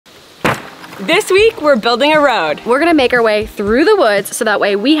This week, we're building a road. We're gonna make our way through the woods so that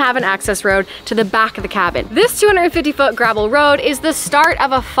way we have an access road to the back of the cabin. This 250-foot gravel road is the start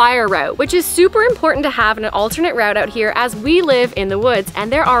of a fire route, which is super important to have an alternate route out here as we live in the woods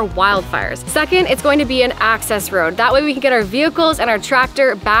and there are wildfires. Second, it's going to be an access road. That way we can get our vehicles and our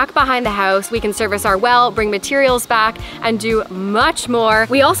tractor back behind the house. We can service our well, bring materials back, and do much more.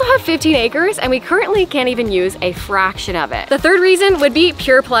 We also have 15 acres and we currently can't even use a fraction of it. The third reason would be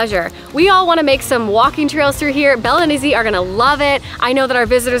pure pleasure. We all want to make some walking trails through here. Bella and Izzy are gonna love it. I know that our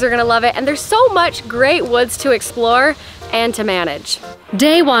visitors are gonna love it, and there's so much great woods to explore and to manage.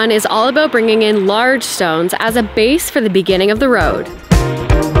 Day one is all about bringing in large stones as a base for the beginning of the road.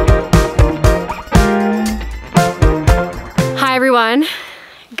 Hi everyone,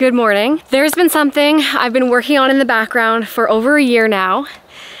 good morning. There's been something I've been working on in the background for over a year now,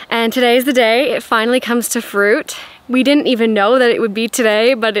 and today's the day it finally comes to fruit. We didn't even know that it would be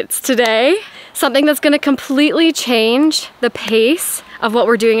today, but it's today. Something that's gonna completely change the pace of what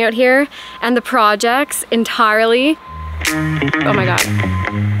we're doing out here and the projects entirely. Oh my God,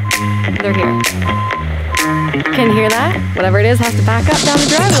 they're here. Can you hear that? Whatever it is has to back up down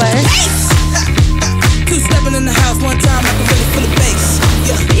the driveway. Two stepping in the house one time, I can really feel the bass.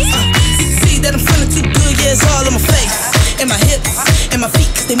 See that I'm feeling too good, yeah, it's all in my face. And my hips, and my feet,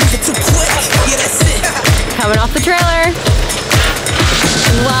 cause they move it too quick. Yeah, that's it. Coming off the trailer.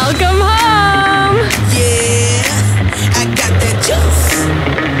 Welcome home. Yeah, I got that juice.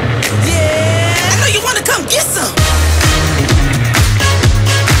 Yeah, I know you wanna come get some.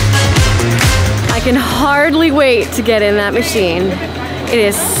 I can hardly wait to get in that machine. It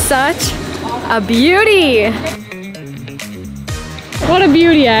is such a beauty. What a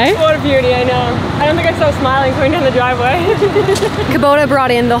beauty, eh? What a beauty, I know. I don't think I stopped smiling going down the driveway. Kubota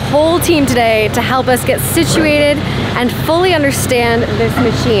brought in the whole team today to help us get situated and fully understand this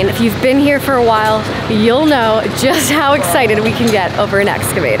machine. If you've been here for a while, you'll know just how excited we can get over an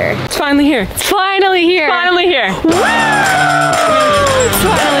excavator. It's finally here. It's finally here. Finally here. Woo! It's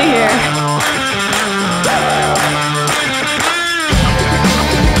finally here.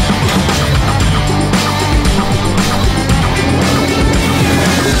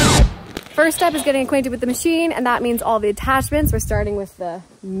 First step is getting acquainted with the machine, and that means all the attachments. We're starting with the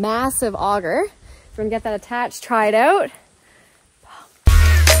massive auger. So we're gonna get that attached, try it out.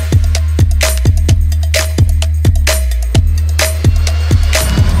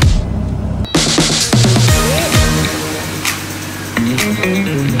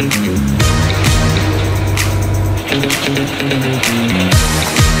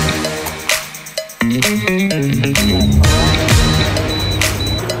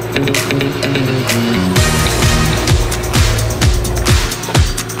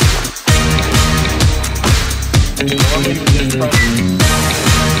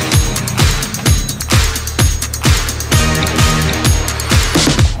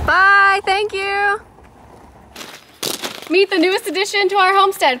 Bye, thank you. Meet the newest addition to our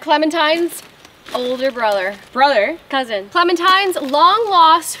homestead, Clementine's older brother. Cousin. Clementine's long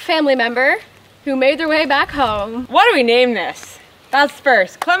lost family member who made their way back home. What do we name this? That's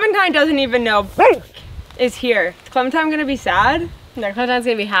first. Clementine doesn't even know is here. Is Clementine gonna be sad? No, Clementine's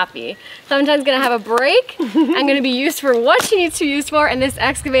gonna be happy. Clementine's gonna have a break and gonna be used for what she needs to be used for, and this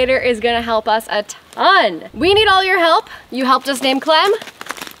excavator is gonna help us a ton. We need all your help. You helped us name Clem.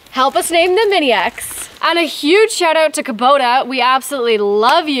 Help us name the Mini X. And a huge shout out to Kubota. We absolutely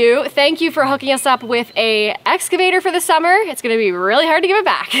love you. Thank you for hooking us up with a excavator for the summer. It's gonna be really hard to give it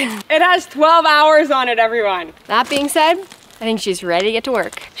back. It has 12 hours on it, everyone. That being said, I think she's ready to get to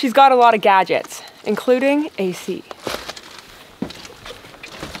work. She's got a lot of gadgets, including AC.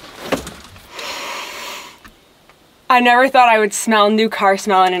 I never thought I would smell new car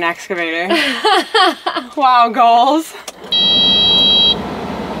smell in an excavator. Wow, goals.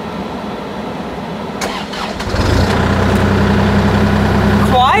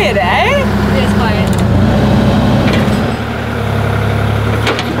 Quiet, eh? It is quiet.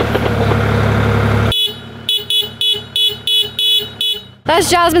 That's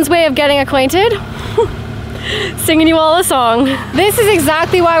Jasmine's way of getting acquainted. Singing you all a song. This is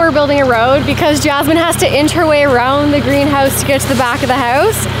exactly why we're building a road, because Jasmine has to inch her way around the greenhouse to get to the back of the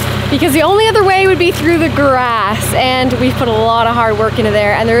house, because the only other way would be through the grass, and we've put a lot of hard work into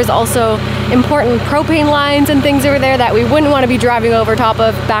there, and there is also important propane lines and things over there that we wouldn't want to be driving over top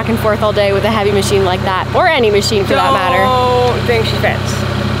of back and forth all day with a heavy machine like that, or any machine for that matter. Don't think she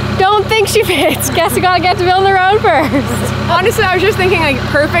fits. Don't think she fits. Guess we gotta get to building the road first. Honestly, I was just thinking like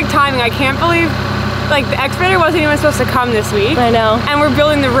perfect timing. I can't believe like the excavator wasn't even supposed to come this week. I know. And we're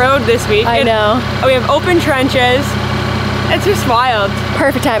building the road this week. I know. We have open trenches. It's just wild.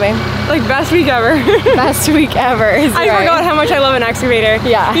 Perfect timing. Like best week ever. Best week ever. I forgot how much I love an excavator.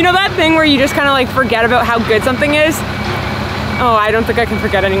 Yeah. You know that thing where you just kind of like forget about how good something is? Oh, I don't think I can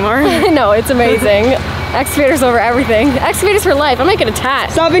forget anymore. No, it's amazing. Excavators over everything. Excavators for life. I'm making a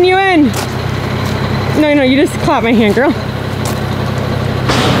tat. Subbing you in. No, you just clap my hand, girl.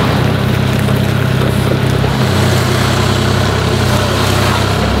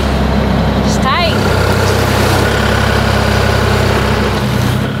 It's tight.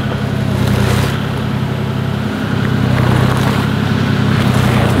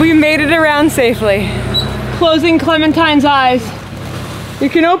 We made it around safely. Closing Clementine's eyes. You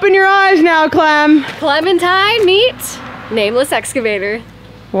can open your eyes now, Clem. Clementine meet nameless excavator.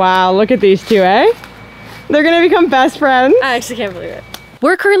 Wow, look at these two, eh? They're gonna become best friends. I actually can't believe it.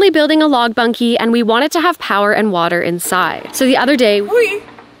 We're currently building a log bunkie and we wanted to have power and water inside. So the other day, We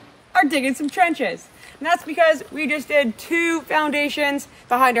are digging some trenches. And that's because we just did 2 foundations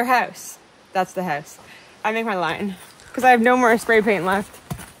behind our house. That's the house. I make my line because I have no more spray paint left.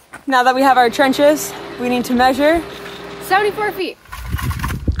 Now that we have our trenches, we need to measure. 74 feet.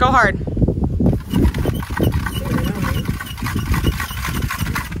 Go hard.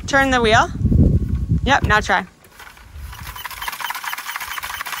 Turn the wheel. Yep, now try.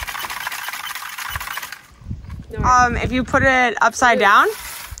 If you put it upside down,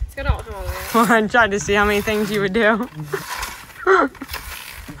 It's gonna all come all the way. I'm trying to see how many things you would do.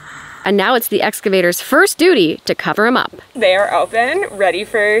 And now it's the excavator's first duty to cover them up. They are open, ready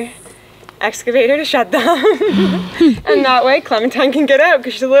for excavator to shut them. And that way Clementine can get out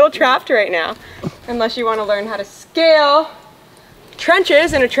because she's a little trapped right now. Unless you want to learn how to scale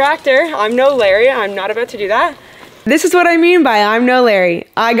trenches in a tractor. I'm no Larry, I'm not about to do that. This is what I mean by I'm no Larry.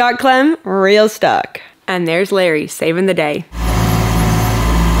 I got Clem real stuck. And there's Larry saving the day. Now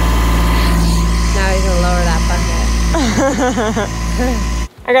he's gonna lower that bucket.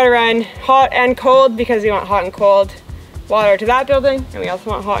 I gotta run hot and cold because we want hot and cold water to that building, and we also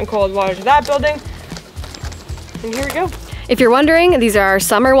want hot and cold water to that building. And here we go. If you're wondering, these are our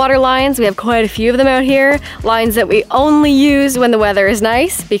summer water lines. We have quite a few of them out here. Lines that we only use when the weather is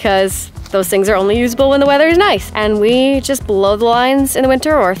nice because those things are only usable when the weather is nice. And we just blow the lines in the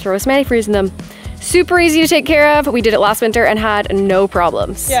winter or throw some antifreeze in them. Super easy to take care of. We did it last winter and had no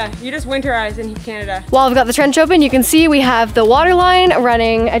problems. Yeah, you just winterize in Canada. While I've got the trench open, you can see we have the water line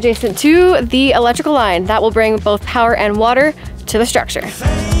running adjacent to the electrical line. That will bring both power and water to the structure.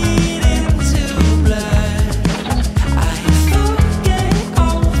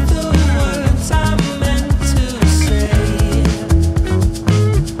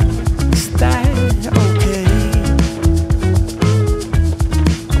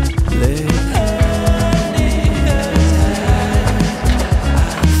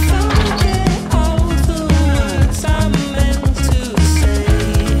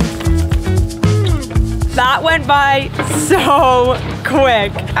 That went by so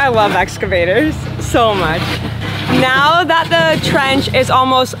quick. I love excavators so much. Now that the trench is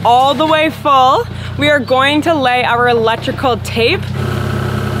almost all the way full, we are going to lay our electrical tape.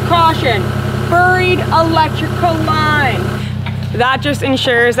 Caution, buried electrical line. That just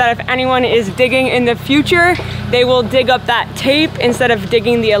ensures that if anyone is digging in the future, they will dig up that tape instead of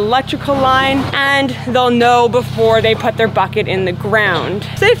digging the electrical line, and they'll know before they put their bucket in the ground.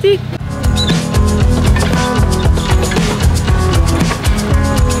 Safety.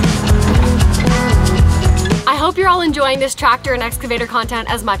 I hope you're all enjoying this tractor and excavator content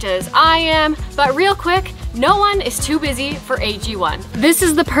as much as I am, but real quick, no one is too busy for AG1. This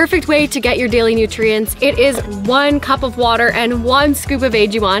is the perfect way to get your daily nutrients. It is 1 cup of water and 1 scoop of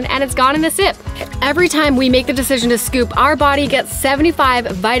AG1, and it's gone in a sip. Every time we make the decision to scoop, our body gets 75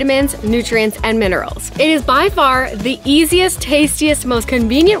 vitamins, nutrients, and minerals. It is by far the easiest, tastiest, most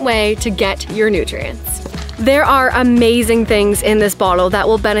convenient way to get your nutrients. There are amazing things in this bottle that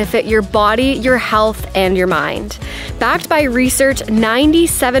will benefit your body, your health, and your mind. Backed by research,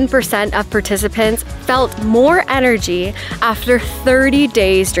 97% of participants felt more energy after 30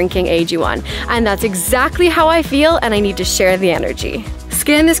 days drinking AG1. And that's exactly how I feel, and I need to share the energy.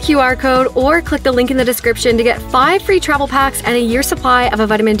 Scan this QR code or click the link in the description to get 5 free travel packs and a year's supply of a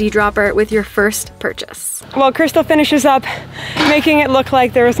vitamin D dropper with your first purchase. While Crystal finishes up making it look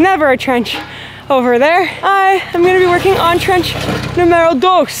like there was never a trench over there, I am going to be working on trench numero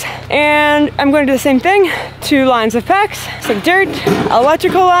 2. And I'm going to do the same thing. 2 lines of PEX, some dirt,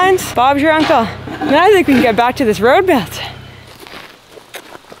 electrical lines. Bob's your uncle. And I think we can get back to this road belt.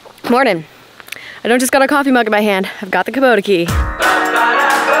 Morning. I don't just got a coffee mug in my hand, I've got the Kubota key.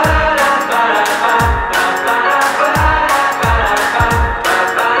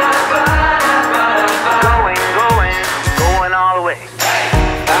 Going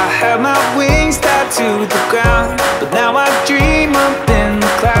Had my wings tied to the ground, but now I dream up in the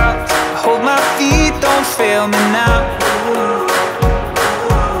clouds. I hold my feet, don't fail me now.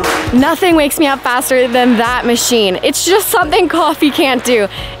 Nothing wakes me up faster than that machine. It's just something coffee can't do.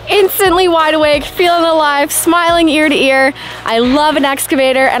 Instantly wide awake, feeling alive, smiling ear to ear. I love an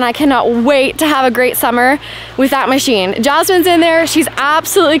excavator and I cannot wait to have a great summer with that machine. Jasmine's in there, she's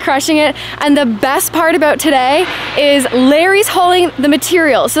absolutely crushing it. And the best part about today is Larry's hauling the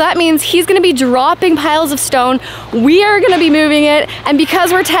material. So that means he's gonna be dropping piles of stone. We are gonna be moving it. And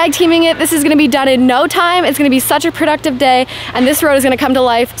because we're tag teaming it, this is gonna be done in no time. It's gonna be such a productive day. And this road is gonna come to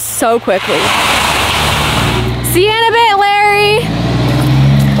life so quickly. See you in a bit, Larry.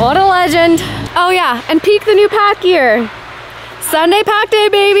 What a legend. Oh yeah, and peek the new pack gear. Sunday pack day,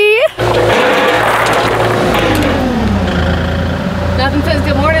 baby. Nothing says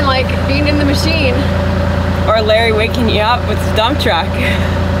good morning like being in the machine. Or Larry waking you up with his dump truck.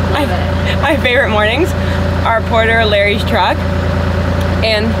 My favorite mornings are Porter or Larry's truck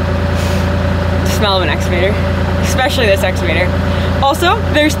and the smell of an excavator, especially this excavator. Also,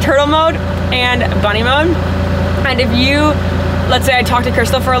 there's turtle mode and bunny mode. And if you, let's say I talk to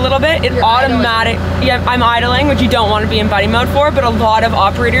Crystal for a little bit, it automatic, yeah, I'm idling, which you don't want to be in bunny mode for, but a lot of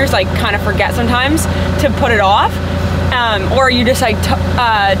operators like kind of forget sometimes to put it off. Or you just like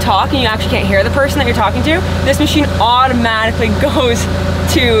talk and you actually can't hear the person that you're talking to. This machine automatically goes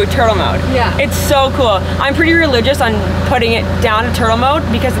to turtle mode. Yeah. It's so cool. I'm pretty religious on putting it down to turtle mode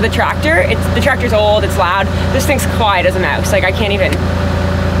because of the tractor. The tractor's old, it's loud. This thing's quiet as a mouse. Like I can't even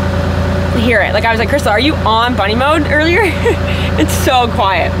hear it. Like I was like, Crystal, are you on bunny mode earlier? It's so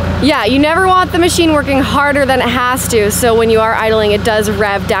quiet. Yeah, you never want the machine working harder than it has to, so when you are idling, it does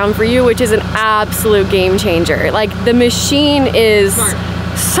rev down for you, which is an absolute game changer. Like, the machine is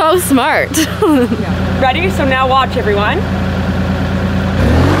so smart. Yeah. Ready? So now watch, everyone.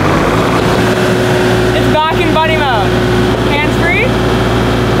 It's back in bunny mode. Hands free.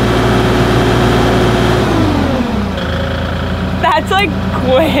 That's like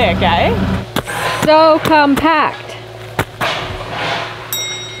quick, eh? So compact.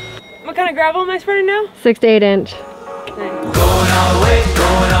 What kind of gravel am I spreading now? 6 to 8 inch. Going all the way,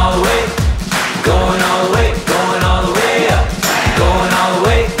 going all the way, going all the way, going all the way up. Going all the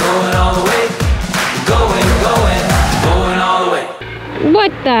way, going all the way, going all the way.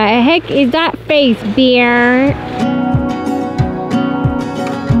 What the heck is that face, Bear?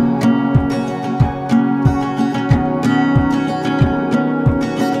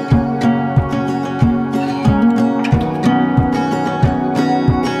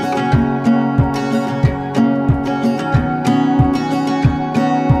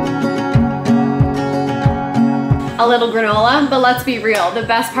 A little granola, but let's be real, the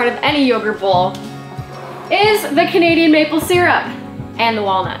best part of any yogurt bowl is the Canadian maple syrup and the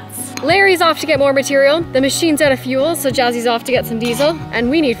walnuts. Larry's off to get more material, the machine's out of fuel, so Jazzy's off to get some diesel,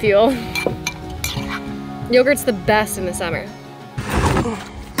 and we need fuel. Yogurt's the best in the summer.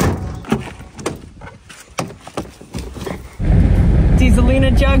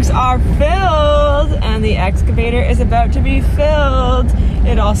 Dieselina jugs are filled and the excavator is about to be filled.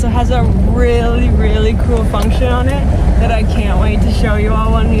 It also has a really, really cool function on it that I can't wait to show you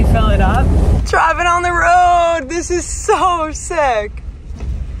all when we fill it up. Driving on the road, this is so sick.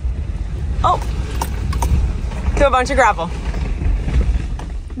 Oh, to a bunch of gravel.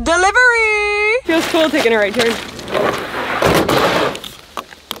 Delivery! Feels cool taking a right turn.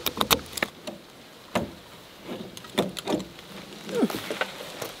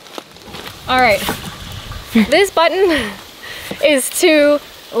 All right, this button is to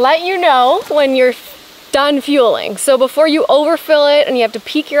let you know when you're done fueling. So before you overfill it and you have to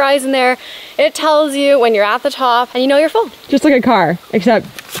peek your eyes in there, it tells you when you're at the top and you know you're full. Just like a car, except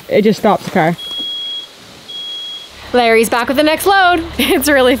it just stops the car. Larry's back with the next load. It's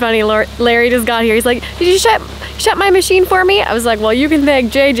really funny, Larry just got here. He's like, did you shut my machine for me? I was like, well, you can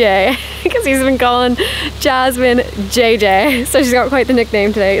thank JJ, because he's been calling Jasmine JJ. So she's got quite the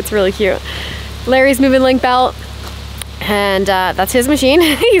nickname today. It's really cute. Larry's moving link belt, and that's his machine.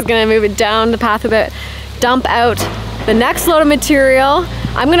 He's gonna move it down the path a bit, dump out the next load of material.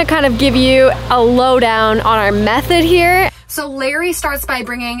 I'm gonna kind of give you a lowdown on our method here. So Larry starts by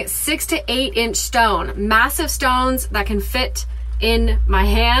bringing 6 to 8 inch stone, massive stones that can fit in my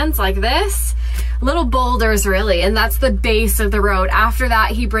hands like this. Little boulders really, and that's the base of the road. After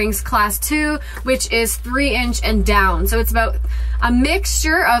that, he brings class 2, which is 3 inch and down. So it's about a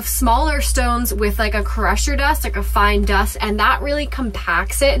mixture of smaller stones with like a crusher dust, like a fine dust, and that really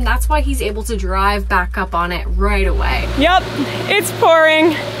compacts it, and that's why he's able to drive back up on it right away. Yep, it's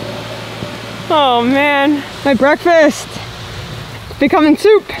pouring. Oh man, my breakfast. becoming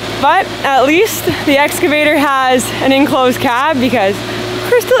soup. But at least the excavator has an enclosed cab because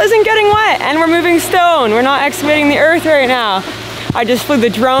Crystal isn't getting wet and we're moving stone. We're not excavating the earth right now. I just flew the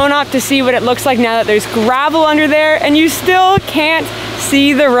drone up to see what it looks like now that there's gravel under there, and you still can't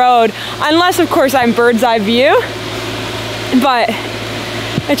see the road unless of course I'm bird's eye view. But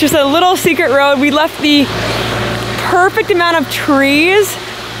it's just a little secret road. We left the perfect amount of trees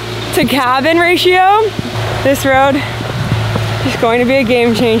to cabin ratio. This road is going to be a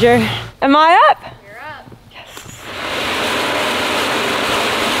game changer. Am I up? You're up. Yes.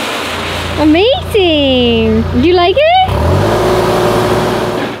 Amazing. Do you like it?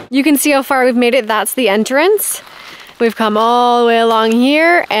 You can see how far we've made it. That's the entrance. We've come all the way along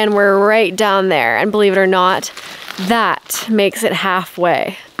here and we're right down there. And believe it or not, that makes it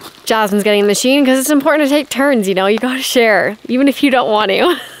halfway. Jasmine's getting the machine because it's important to take turns, you know, you gotta share, even if you don't want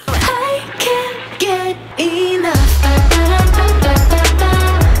to. I can't get enough.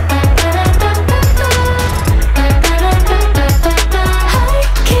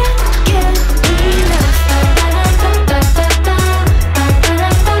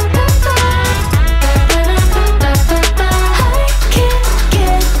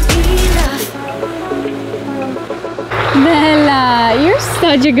 Bella, you're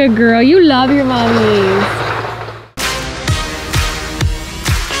such a good girl. You love your mommies.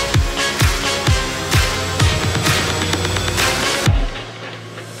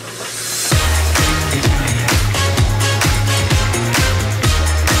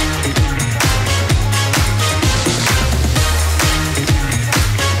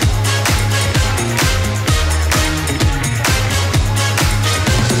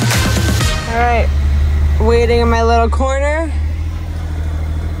 All right, waiting in my little corner.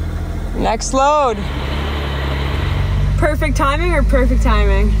 Next load. Perfect timing or perfect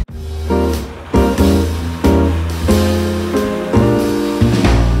timing?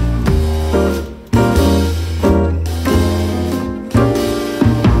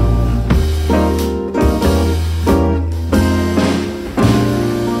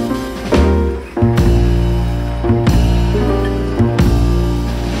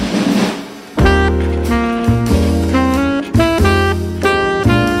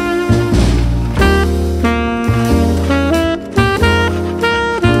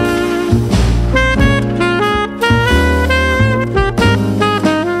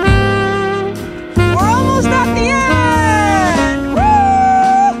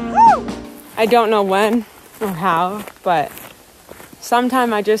 I don't know when or how, but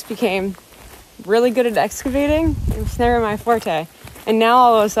sometime I just became really good at excavating. It was never my forte. And now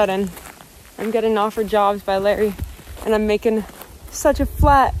all of a sudden, I'm getting offered jobs by Larry and I'm making such a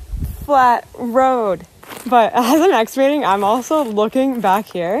flat road. But as I'm excavating, I'm also looking back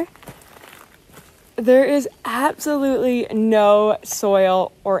here. There is absolutely no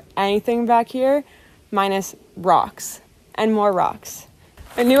soil or anything back here, minus rocks and more rocks.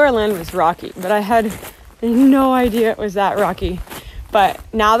 I knew our land was rocky, but I had no idea it was that rocky. But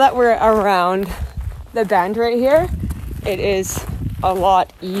now that we're around the bend right here, it is a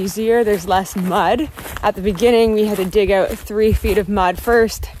lot easier. There's less mud. At the beginning, we had to dig out 3 feet of mud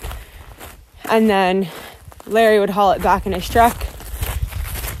first, and then Larry would haul it back in his truck.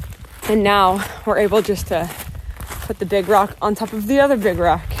 And now we're able just to put the big rock on top of the other big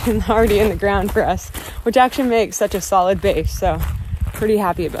rock and already in the ground for us, which actually makes such a solid base. So pretty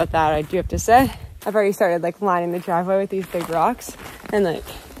happy about that, I do have to say. I've already started like lining the driveway with these big rocks, and like,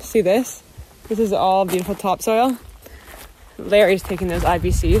 see this? This is all beautiful topsoil. Larry's taking those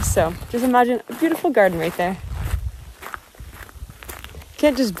IBCs, so just imagine a beautiful garden right there.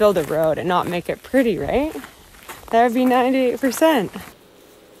 Can't just build a road and not make it pretty, right? That would be 98%.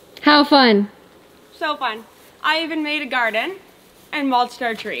 How fun. So fun. I even made a garden and mulched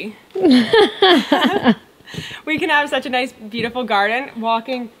our tree. We can have such a nice, beautiful garden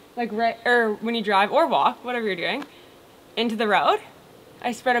walking like right, or when you drive or walk, whatever you're doing, into the road.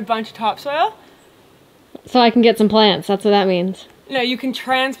 I spread a bunch of topsoil. So I can get some plants, that's what that means. No, you can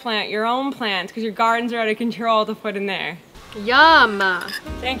transplant your own plants because your gardens are out of control to put in there. Yum.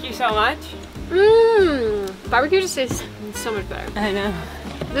 Thank you so much. Mmm. Barbecue just tastes so much better. I know.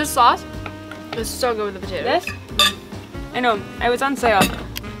 This sauce is so good with the potatoes. This? I know, it was on sale.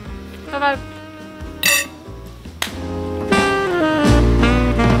 Bye-bye.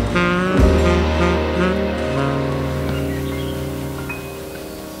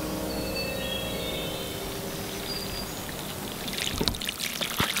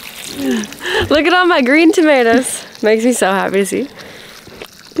 Look at all my green tomatoes. Makes me so happy to see.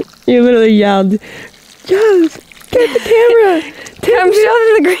 You literally yelled, "Yes, get the camera! I'm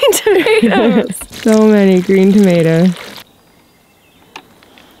showing the green tomatoes. So many green tomatoes.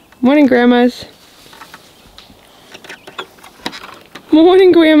 Morning, Grandmas.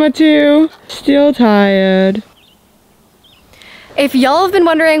 Morning, Grandma too. Still tired. If y'all have been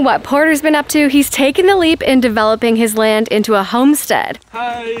wondering what Porter's been up to, he's taken the leap in developing his land into a homestead.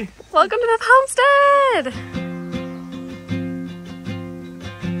 Hi. Welcome to the homestead.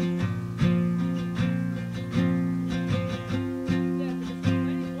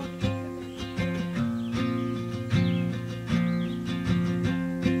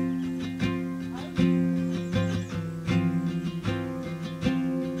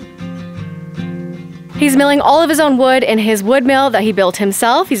 He's milling all of his own wood in his wood mill that he built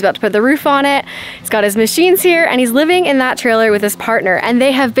himself. He's about to put the roof on it. He's got his machines here, and he's living in that trailer with his partner, and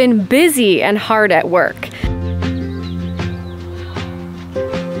they have been busy and hard at work.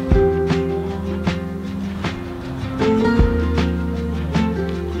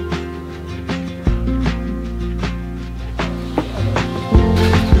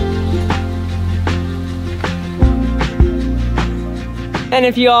 And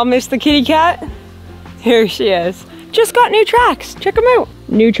if you all missed the kitty cat, here she is. Just got new tracks. Check them out.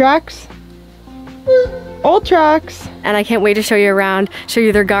 New tracks. Old tracks. And I can't wait to show you around, show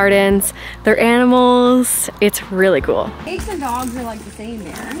you their gardens, their animals. It's really cool. Eggs and dogs are like the same,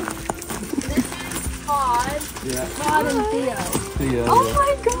 man. This is Todd. Yeah. Todd and Theo. Theo. Oh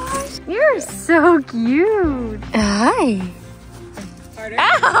my gosh, you're so cute. Hi.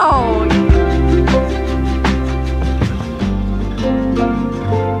 Ow!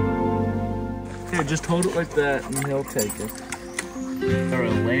 Here, just hold it like that and he'll take it. They're a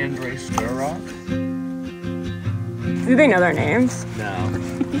landrace stir rock. Do they know their names? No.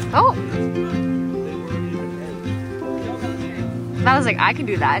 Oh. I was like, I can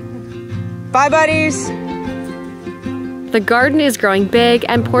do that. Bye, buddies. The garden is growing big,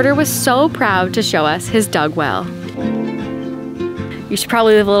 and Porter was so proud to show us his dug well. You should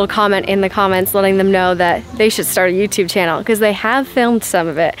probably leave a little comment in the comments letting them know that they should start a YouTube channel, because they have filmed some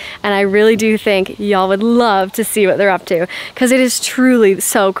of it, and I really do think y'all would love to see what they're up to, because it is truly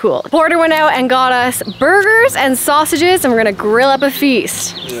so cool. Porter went out and got us burgers and sausages, and we're gonna grill up a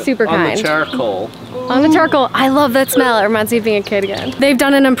feast. Yep. Super kind. On the charcoal. On the charcoal. I love that smell. It reminds me of being a kid again. They've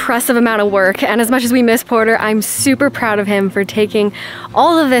done an impressive amount of work, and as much as we miss Porter, I'm super proud of him for taking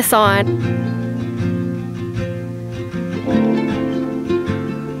all of this on.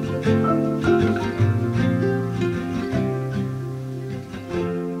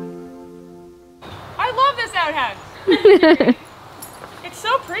 I love this outhouse. It's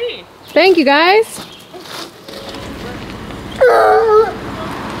so pretty. Thank you, guys.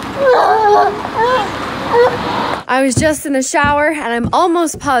 I was just in the shower, and I'm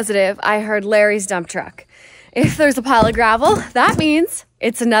almost positive I heard Larry's dump truck. If there's a pile of gravel, that means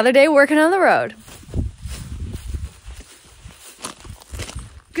it's another day working on the road.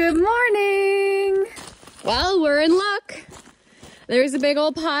 Good morning. Well, we're in luck. There's a big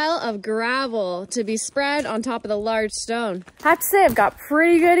old pile of gravel to be spread on top of the large stone. I have to say, I've got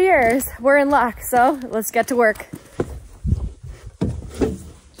pretty good ears. We're in luck, so let's get to work.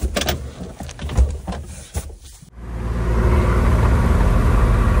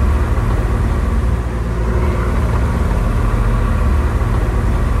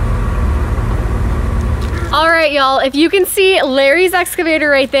 All right, y'all, if you can see Larry's excavator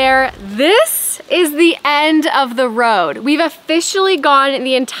right there, this is the end of the road. We've officially gone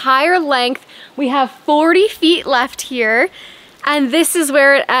the entire length. We have 40 feet left here, and this is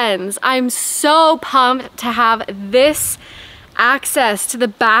where it ends. I'm so pumped to have this access to the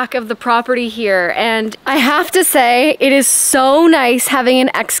back of the property here, and I have to say it is so nice having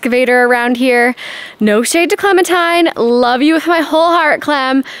an excavator around here. No shade to Clementine, love you with my whole heart,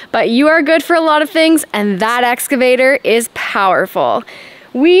 Clem, but you are good for a lot of things, and that excavator is powerful.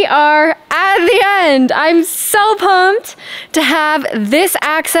 We are at the end. I'm so pumped to have this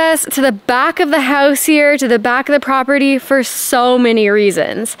access to the back of the house here, to the back of the property, for so many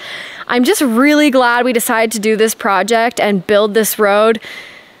reasons. I'm just really glad we decided to do this project and build this road.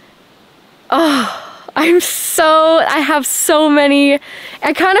 Oh, I have so many.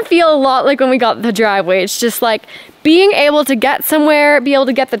 I kind of feel a lot like when we got the driveway. It's just like being able to get somewhere, be able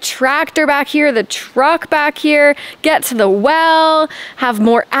to get the tractor back here, the truck back here, get to the well, have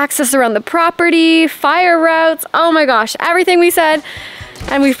more access around the property, fire routes. Oh my gosh, everything we said,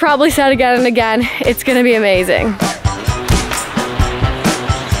 and we've probably said again and again, it's gonna be amazing.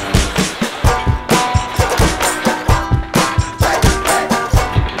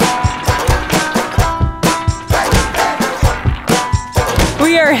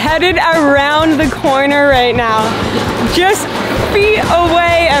 We are headed around the corner right now. Just feet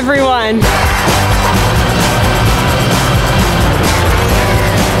away, everyone.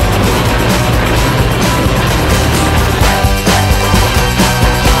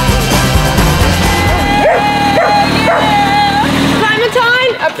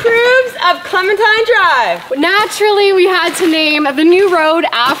 approves of Clementine Drive. Naturally, we had to name the new road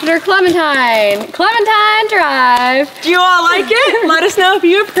after Clementine. Clementine Drive. Do you all like it? Let us know if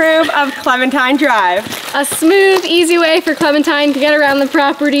you approve of Clementine Drive. A smooth, easy way for Clementine to get around the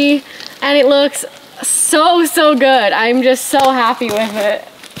property, and it looks so, so good. I'm just so happy with it.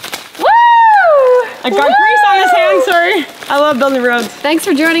 Woo! I got grease on this hand, sorry. I love building roads. Thanks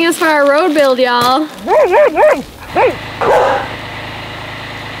for joining us for our road build, y'all.